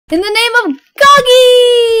In the name of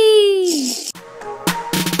Goggy!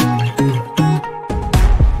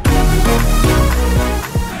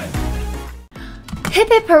 Hip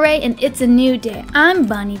hip hooray and it's a new day. I'm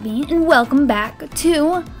Bunny Bean and welcome back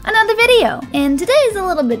to another video. And today is a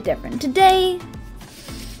little bit different. Today,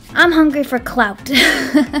 I'm hungry for clout.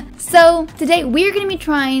 So today we're going to be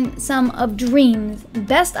trying some of Dream's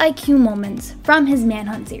best IQ moments from his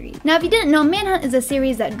Manhunt series. Now if you didn't know, Manhunt is a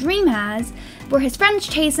series that Dream has where his friends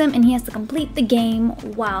chase him and he has to complete the game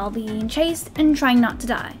while being chased and trying not to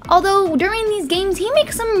die. Although during these games he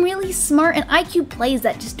makes some really smart and IQ plays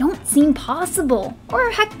that just don't seem possible, or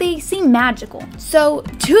heck, they seem magical. So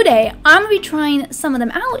today I'm going to be trying some of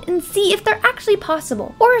them out and see if they're actually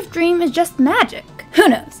possible or if Dream is just magic. Who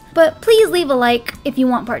knows? But please leave a like if you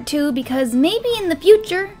want part 2, because maybe in the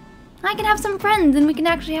future I can have some friends and we can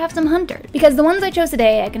actually have some hunters. Because the ones I chose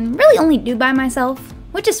today I can really only do by myself,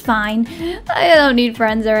 which is fine. I don't need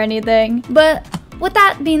friends or anything. But with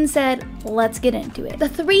that being said, let's get into it. The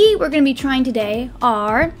 3 we're going to be trying today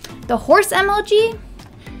are the horse emoji,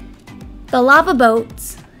 the lava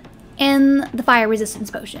boats, and the fire resistance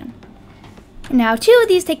potion. Now 2 of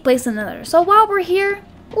these take place in another. So while we're here,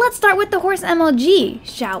 let's start with the horse emoji,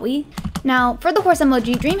 shall we? Now, for the horse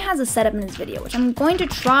emoji, Dream has a setup in his video, which I'm going to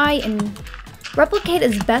try and replicate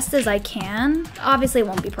as best as I can. Obviously, it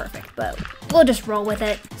won't be perfect, but we'll just roll with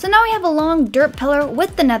it. So now we have a long dirt pillar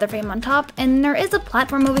with the nether frame on top, and there is a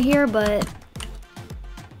platform over here, but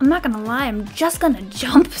I'm not gonna lie, I'm just gonna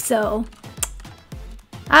jump, so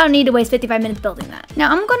I don't need to waste 55 minutes building that.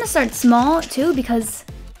 Now, I'm gonna start small, too, because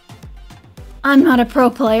I'm not a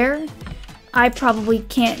pro player. I probably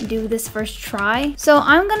can't do this first try. So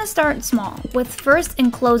I'm gonna start small with first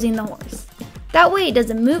enclosing the horse. That way it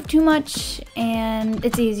doesn't move too much and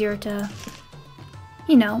it's easier to,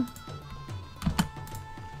 you know,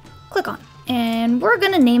 click on. And we're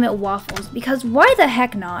gonna name it Waffles because why the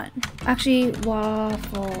heck not? Actually,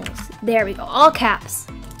 Waffles. There we go, all caps.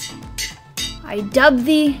 I dub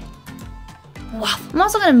the Waffle. I'm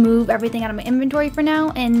also going to move everything out of my inventory for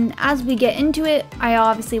now, and as we get into it, I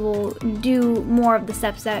obviously will do more of the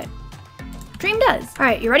steps that Dream does.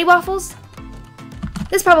 Alright, you ready, Waffles?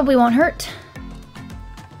 This probably won't hurt.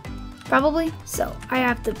 Probably. So, I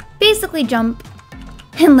have to basically jump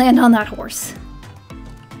and land on that horse.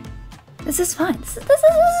 This is fine. This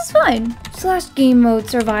is fine. / game mode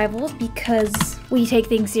survivals because we take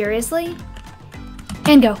things seriously.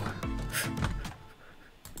 And go.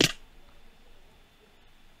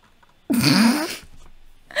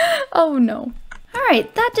 Oh no.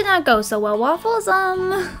 Alright, that did not go so well, Waffles.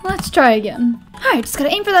 Let's try again. Alright, just gotta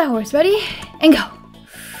aim for that horse. Ready? And go.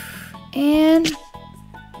 And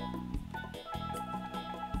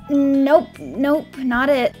nope, not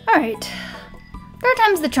it. Alright. 3rd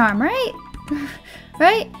time's the charm, right?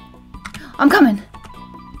 Right? I'm coming.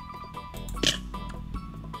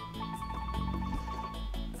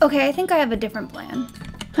 Okay, I think I have a different plan.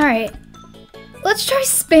 Alright. Let's try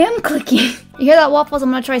spam clicking. You hear that, Waffles? I'm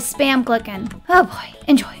gonna try spam clicking. Oh boy,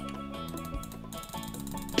 enjoy.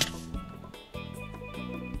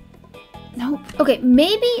 Nope. Okay,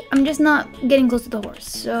 maybe I'm just not getting close to the horse.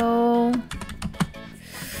 So,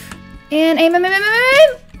 and aim.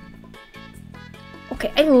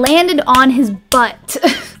 Okay, I landed on his butt.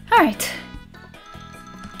 All right.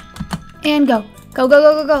 And go.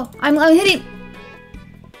 I'm hitting.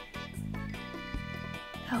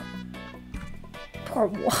 Poor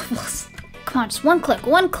Waffles. Come on, just one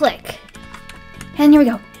click. And here we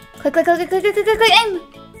go. Click, aim!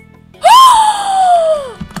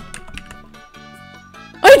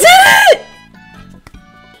 I did it!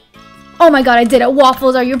 Oh my god, I did it.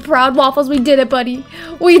 Waffles, are you proud, Waffles? We did it, buddy.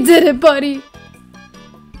 We did it, buddy.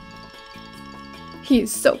 He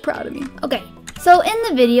is so proud of me. Okay, so in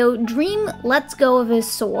the video, Dream lets go of his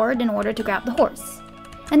sword in order to grab the horse.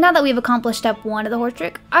 And now that we've accomplished step 1 of the horse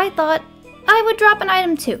trick, I thought I would drop an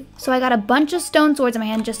item too. So I got a bunch of stone swords in my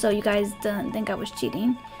hand just so you guys didn't think I was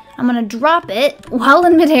cheating. I'm gonna drop it while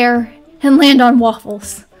in midair and land on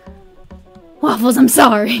Waffles. Waffles, I'm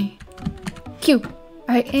sorry. Q.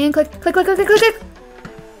 Alright, and click.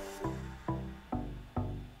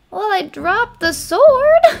 Well, I dropped the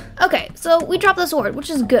sword. Okay, so we dropped the sword, which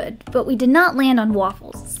is good, but we did not land on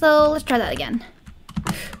Waffles. So let's try that again.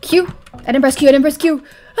 Q. I didn't press Q.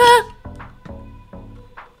 Ah!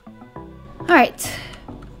 Alright,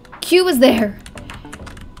 Q was there,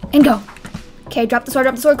 and go. Okay, drop the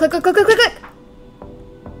sword, click.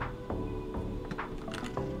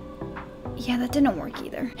 Yeah, that didn't work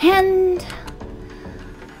either. And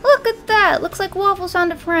look at that, looks like Waffles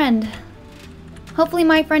found a friend. Hopefully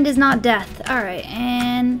my friend is not death. Alright,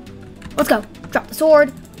 and let's go. Drop the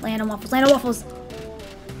sword, Land on waffles, land on waffles.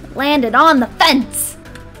 Landed on the fence.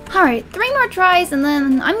 All right, 3 more tries and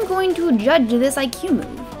then I'm going to judge this IQ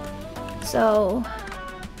move. So,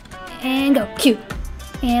 and go, Q.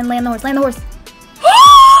 And land the horse, land the horse.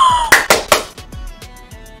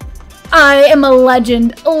 I am a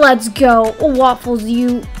legend. Let's go. Waffles,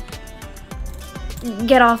 you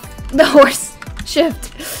get off the horse.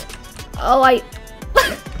 Shift. Oh, I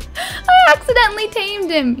accidentally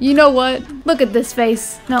tamed him. You know what? Look at this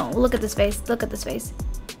face. No, look at this face. Look at this face.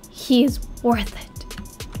 He is worth it.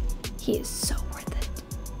 He is so worth it.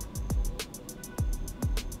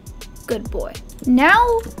 Good boy.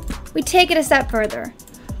 Now, we take it a step further.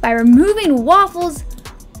 By removing Waffles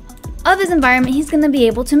of his environment, he's gonna be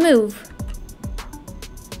able to move.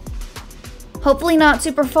 Hopefully not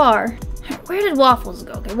super far. Where did Waffles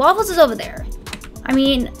go? Okay, Waffles is over there. I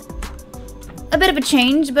mean, a bit of a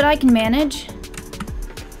change, but I can manage.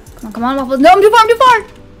 Come on, Waffles. No, I'm too far, I'm too far!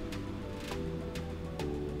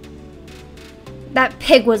 That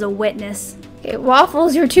pig was a witness. Okay,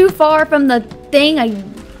 Waffles, you're too far from the thing. I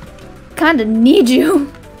kinda need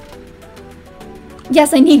you.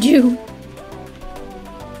 Yes, I need you.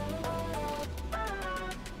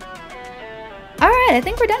 Alright, I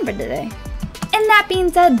think we're done for today. And that being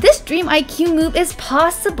said, this dream IQ move is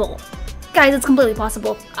possible. Guys, it's completely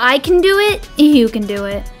possible. I can do it, you can do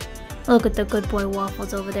it. Look at the good boy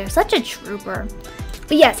Waffles over there. Such a trooper.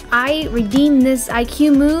 But yes, I redeemed this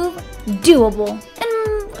IQ move. Doable.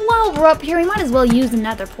 And while we're up here, we might as well use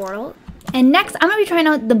another portal. And next, I'm going to be trying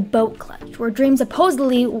out the boat clutch, where Dream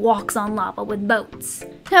supposedly walks on lava with boats.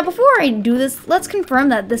 Now, before I do this, let's confirm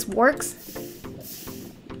that this works.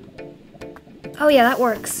 Oh yeah, that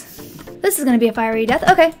works. This is going to be a fiery death.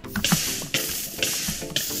 Okay.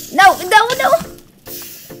 No, no, no!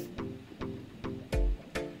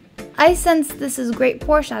 I sense this is great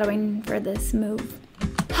foreshadowing for this move.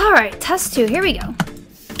 Alright, test 2. Here we go.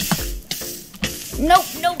 Nope,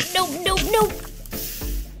 nope, nope, nope, nope.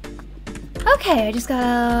 Okay, I just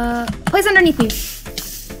gotta place underneath me.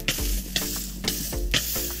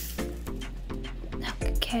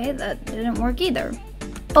 Okay, that didn't work either.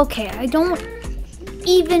 Okay, I don't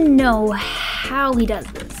even know how he does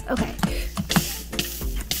this. Okay.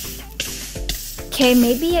 Okay,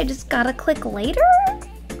 maybe I just gotta click later?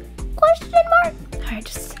 Question mark? Alright,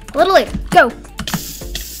 just a little later. Go.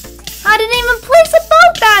 I didn't even place a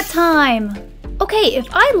boat that time. Okay, if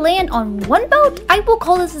I land on one boat, I will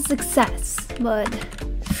call this a success, but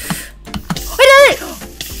I did it!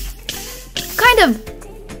 Kind of.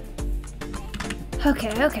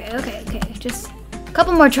 Okay. Just a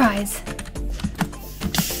couple more tries.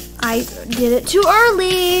 I did it too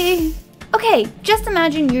early. Okay, just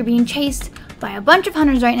imagine you're being chased by a bunch of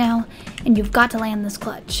hunters right now, and you've got to land this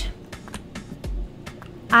clutch.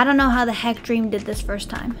 I don't know how the heck Dream did this first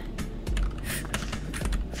time.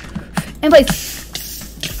 And place.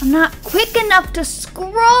 I'm not quick enough to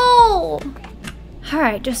scroll.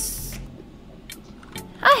 Alright, just...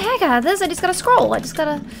 I got this. I just gotta scroll. I just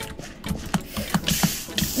gotta...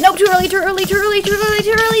 Nope, too early,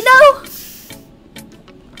 no!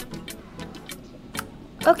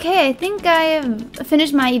 Okay, I think I have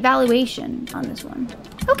finished my evaluation on this one.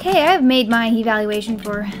 Okay, I have made my evaluation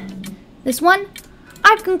for this one.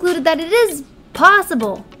 I've concluded that it is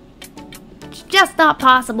possible. It's just not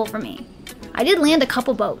possible for me. I did land a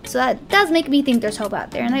couple boats, so that does make me think there's hope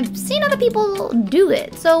out there, and I've seen other people do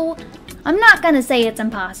it, so I'm not gonna say it's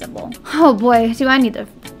impossible. Oh boy, do I need to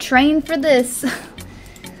train for this.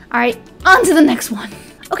 Alright, on to the next one.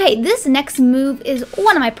 Okay, this next move is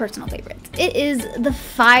one of my personal favorites. It is the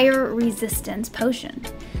fire resistance potion.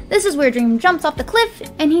 This is where Dream jumps off the cliff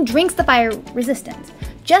and he drinks the fire resistance.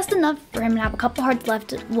 Just enough for him to have a couple hearts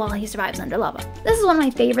left while he survives under lava. This is one of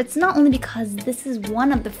my favorites, not only because this is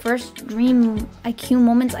one of the first Dream IQ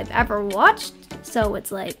moments I've ever watched, so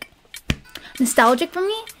it's like nostalgic for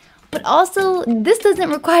me, but also this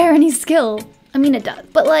doesn't require any skill. I mean it does,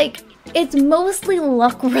 but like it's mostly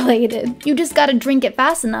luck related. You just gotta drink it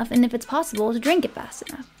fast enough, and if it's possible to drink it fast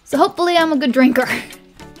enough. So hopefully I'm a good drinker.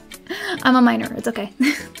 I'm a minor, it's okay.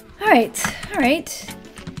 Alright.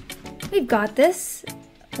 We've got this.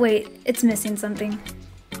 Wait, it's missing something.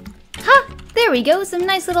 Ha! There we go, some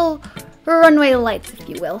nice little runway lights, if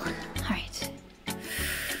you will. Alright.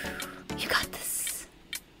 You got this.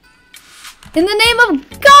 In the name of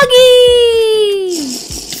Goggy!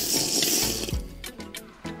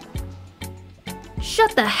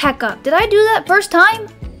 Shut the heck up. Did I do that first time?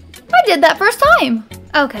 I did that first time.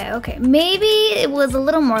 Okay. Maybe it was a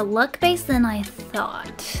little more luck-based than I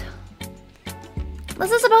thought.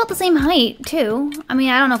 This is about the same height, too. I mean,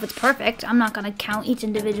 I don't know if it's perfect. I'm not gonna count each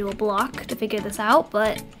individual block to figure this out,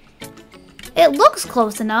 but it looks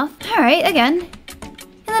close enough. All right, again.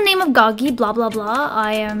 In the name of Goggy, blah, blah, blah,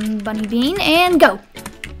 I am Bunny Bean, and go.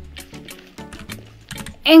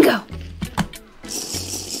 And go.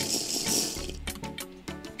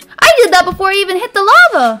 I did that before I even hit the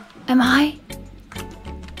lava. Am I?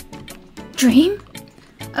 Dream?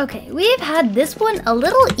 Okay, we've had this one a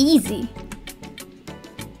little easy.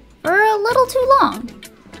 For a little too long.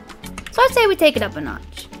 So I'd say we take it up a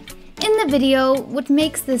notch. In the video, what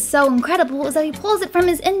makes this so incredible is that he pulls it from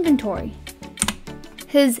his inventory.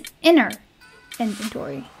 His inner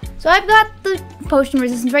inventory. So I've got the potion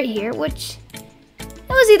resistance right here, which it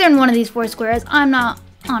was either in one of these 4 squares. I'm not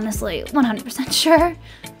honestly 100% sure.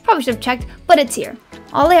 Probably should have checked, but it's here.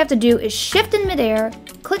 All I have to do is shift in midair,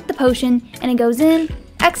 click the potion, and it goes in,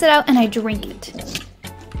 exit out, and I drink it.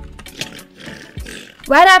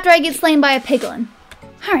 Right after I get slain by a piglin.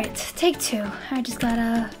 Alright, take 2. I just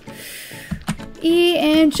gotta E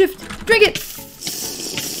and shift, drink it!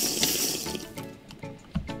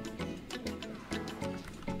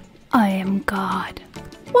 I am God.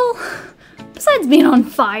 Well, besides being on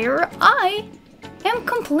fire, I am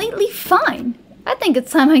completely fine. I think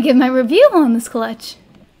it's time I give my review on this clutch.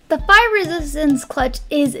 The fire resistance clutch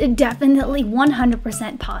is definitely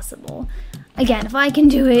 100% possible. Again, if I can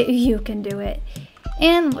do it, you can do it.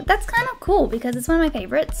 And that's kind of cool because it's one of my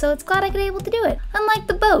favorites, so it's glad I could be able to do it. Unlike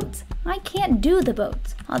the boats, I can't do the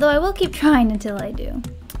boats, although I will keep trying until I do.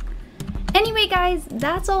 Anyway guys,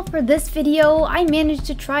 that's all for this video. I managed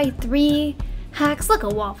to try 3 hacks. Look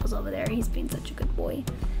at Waffles over there, he's being such a good boy.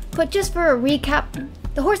 But just for a recap,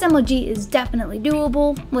 the horse MLG is definitely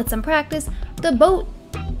doable with some practice. The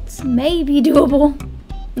boats may be doable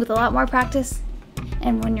with a lot more practice.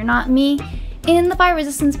 And when you're not me, and the fire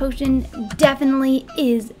resistance potion definitely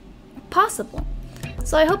is possible.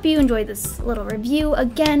 So I hope you enjoyed this little review.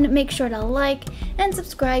 Again, make sure to like and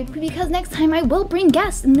subscribe because next time I will bring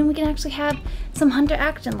guests and then we can actually have some hunter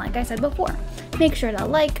action like I said before. Make sure to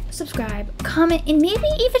like, subscribe, comment, and maybe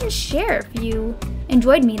even share if you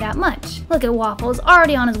enjoyed me that much. Look at Waffles,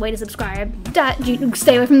 already on his way to subscribe.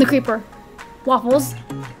 Stay away from the creeper. Waffles,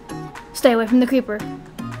 stay away from the creeper.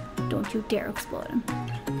 Don't you dare explode him.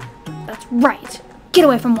 That's right. Get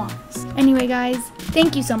away from Waffles. Anyway, guys,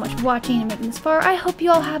 thank you so much for watching and making this far. I hope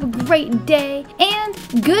you all have a great day,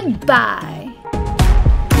 and goodbye.